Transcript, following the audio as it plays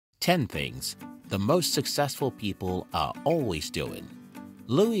10 things the most successful people are always doing.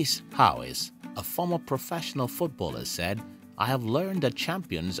 Louis Howes, a former professional footballer, said, "I have learned that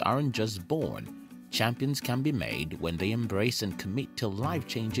champions aren't just born. Champions can be made when they embrace and commit to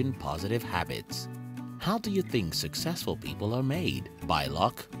life-changing positive habits." How do you think successful people are made? By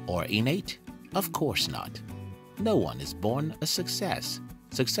luck or innate? Of course not. No one is born a success.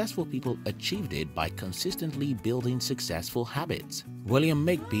 Successful people achieved it by consistently building successful habits. William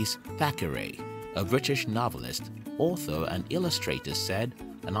Makepeace Thackeray, a British novelist, author and illustrator, said,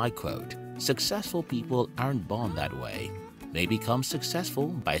 and I quote, "Successful people aren't born that way. They become successful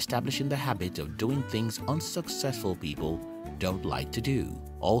by establishing the habit of doing things unsuccessful people don't like to do."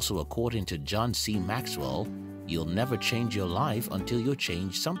 Also, according to John C. Maxwell, you'll never change your life until you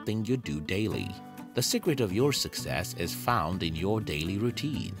change something you do daily. The secret of your success is found in your daily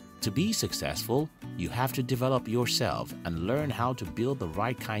routine. To be successful, you have to develop yourself and learn how to build the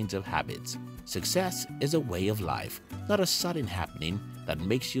right kinds of habits. Success is a way of life, not a sudden happening that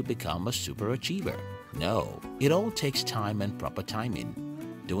makes you become a superachiever. No, it all takes time and proper timing,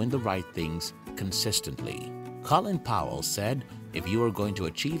 doing the right things consistently. Colin Powell said, "If you are going to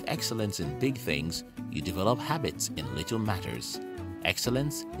achieve excellence in big things, you develop habits in little matters."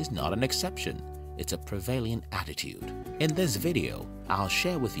 Excellence is not an exception. It's a prevailing attitude. In this video, I'll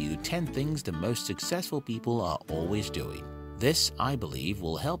share with you 10 things the most successful people are always doing. This, I believe,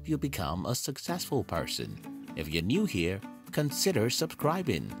 will help you become a successful person. If you're new here, consider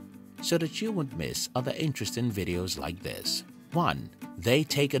subscribing so that you won't miss other interesting videos like this. 1. They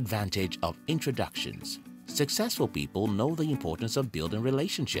take advantage of introductions. Successful people know the importance of building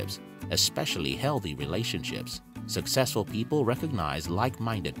relationships, especially healthy relationships. Successful people recognize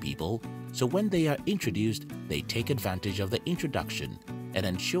like-minded people, so when they are introduced, they take advantage of the introduction and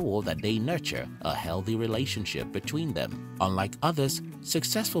ensure that they nurture a healthy relationship between them. Unlike others,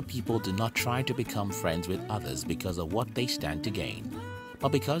 successful people do not try to become friends with others because of what they stand to gain,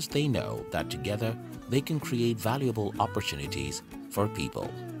 but because they know that together they can create valuable opportunities for people.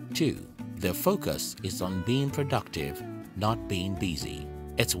 2. Their focus is on being productive, not being busy.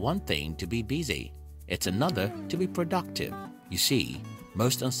 It's one thing to be busy. It's another to be productive. You see,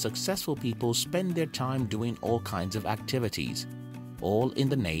 most unsuccessful people spend their time doing all kinds of activities, all in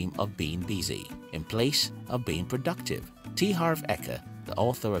the name of being busy, in place of being productive. T. Harv Eker, the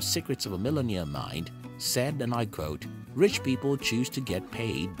author of Secrets of a Millionaire Mind, said, and I quote, "Rich people choose to get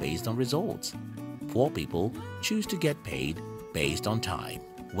paid based on results. Poor people choose to get paid based on time."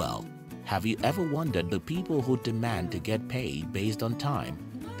 Well, have you ever wondered the people who demand to get paid based on time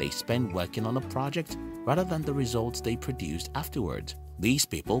they spend working on a project rather than the results they produced afterwards? These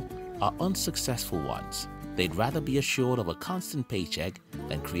people are unsuccessful ones. They'd rather be assured of a constant paycheck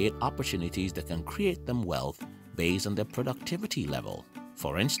than create opportunities that can create them wealth based on their productivity level.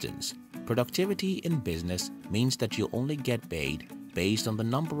 For instance, productivity in business means that you only get paid based on the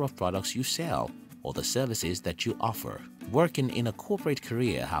number of products you sell or the services that you offer. Working in a corporate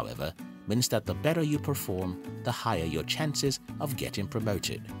career, however, means that the better you perform, the higher your chances of getting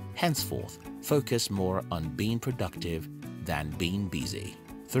promoted. Henceforth, focus more on being productive than being busy.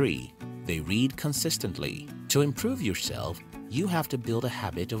 3. They read consistently. To improve yourself, you have to build a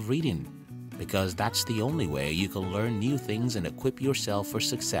habit of reading, because that's the only way you can learn new things and equip yourself for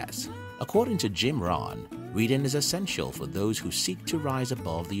success. According to Jim Rohn, reading is essential for those who seek to rise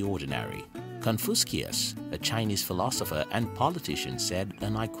above the ordinary. Confucius, a Chinese philosopher and politician, said,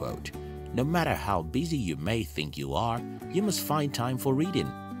 and I quote, "No matter how busy you may think you are, you must find time for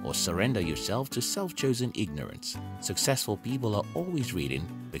reading, or surrender yourself to self-chosen ignorance." Successful people are always reading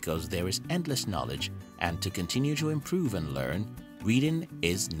because there is endless knowledge, and to continue to improve and learn, reading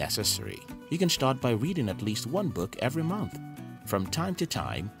is necessary. You can start by reading at least one book every month. From time to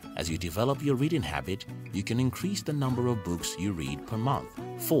time, as you develop your reading habit, you can increase the number of books you read per month.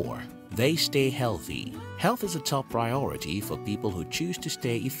 4. They stay healthy. Health is a top priority for people who choose to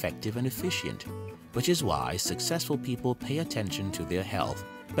stay effective and efficient, which is why successful people pay attention to their health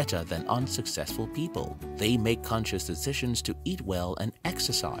better than unsuccessful people. They make conscious decisions to eat well and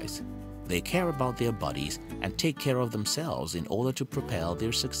exercise. They care about their bodies and take care of themselves in order to propel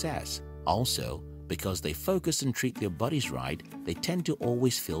their success. Also, because they focus and treat their bodies right, they tend to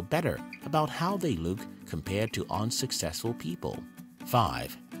always feel better about how they look compared to unsuccessful people.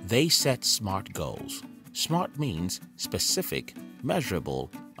 5. They set SMART goals. SMART means specific,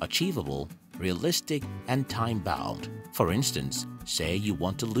 measurable, achievable, realistic, and time-bound. For instance, say you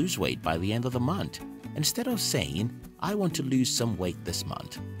want to lose weight by the end of the month. Instead of saying, "I want to lose some weight this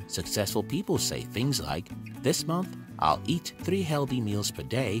month," successful people say things like, "This month, I'll eat 3 healthy meals per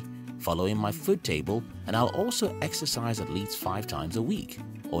day, following my food table, and I'll also exercise at least 5 times a week.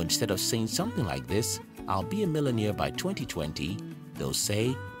 Or instead of saying something like this, I'll be a millionaire by 2020, they'll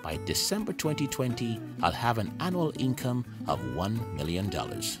say by December 2020, I'll have an annual income of $1 million.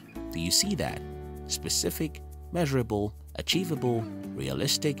 Do you see that? Specific, measurable, achievable,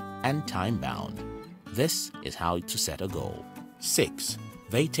 realistic, and time-bound. This is how to set a goal. 6.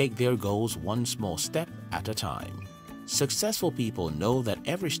 They take their goals one small step at a time. Successful people know that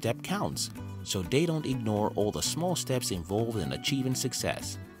every step counts, so they don't ignore all the small steps involved in achieving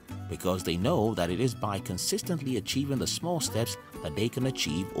success, because they know that it is by consistently achieving the small steps that they can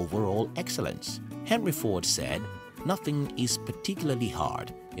achieve overall excellence. Henry Ford said, "Nothing is particularly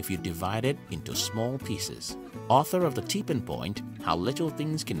hard if you divide it into small pieces." Author of The Tipping Point, How Little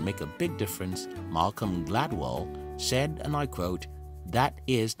Things Can Make a Big Difference, Malcolm Gladwell, said, and I quote, "That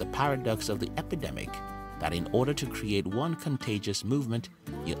is the paradox of the epidemic, that in order to create one contagious movement,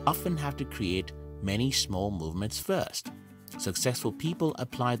 you often have to create many small movements first." Successful people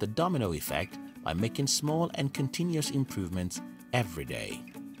apply the domino effect by making small and continuous improvements every day.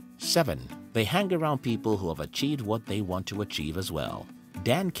 7. They hang around people who have achieved what they want to achieve as well.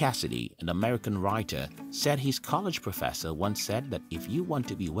 Dan Cassidy, an American writer, said his college professor once said that if you want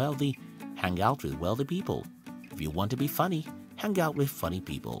to be wealthy, hang out with wealthy people. If you want to be funny, hang out with funny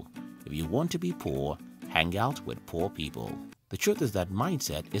people. If you want to be poor, hang out with poor people. The truth is that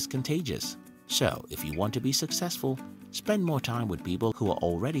mindset is contagious. So, if you want to be successful, spend more time with people who are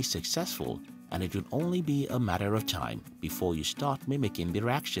already successful, and it will only be a matter of time before you start mimicking their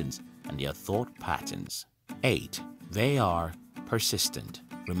actions and their thought patterns. 8. They are persistent.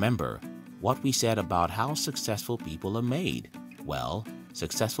 Remember what we said about how successful people are made. Well,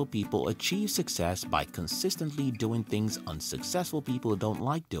 successful people achieve success by consistently doing things unsuccessful people don't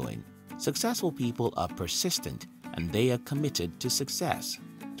like doing. Successful people are persistent, and they are committed to success.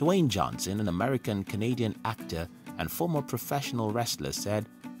 Dwayne Johnson, an American-Canadian actor and former professional wrestler, said,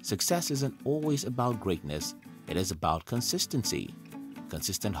 "Success isn't always about greatness, it is about consistency.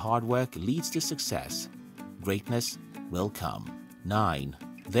 Consistent hard work leads to success. Greatness will come." 9.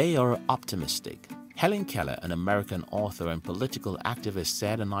 They are optimistic. Helen Keller, an American author and political activist,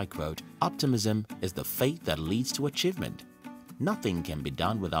 said, and I quote, "Optimism is the faith that leads to achievement. Nothing can be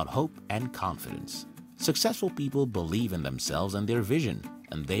done without hope and confidence." Successful people believe in themselves and their vision,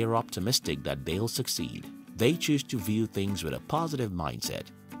 and they are optimistic that they'll succeed. They choose to view things with a positive mindset,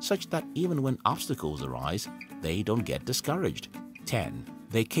 such that even when obstacles arise, they don't get discouraged. 10.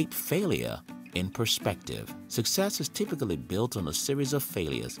 They keep failure in perspective. Success is typically built on a series of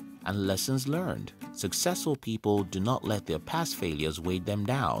failures and lessons learned. Successful people do not let their past failures weigh them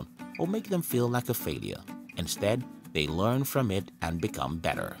down or make them feel like a failure. Instead, they learn from it and become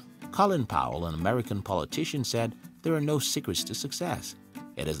better. Colin Powell, an American politician, said, "There are no secrets to success.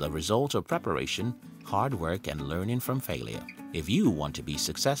 It is the result of preparation, hard work, and learning from failure." If you want to be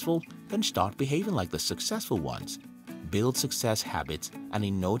successful, then start behaving like the successful ones. Build success habits, and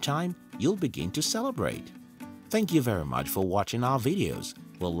in no time, you'll begin to celebrate. Thank you very much for watching our videos.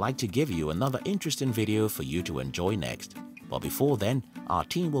 We'll like to give you another interesting video for you to enjoy next. But before then, our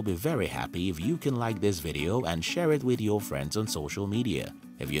team will be very happy if you can like this video and share it with your friends on social media.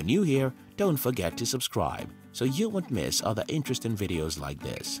 If you're new here, don't forget to subscribe so you won't miss other interesting videos like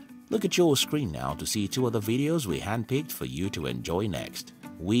this. Look at your screen now to see 2 other videos we handpicked for you to enjoy next.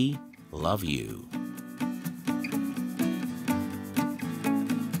 We love you.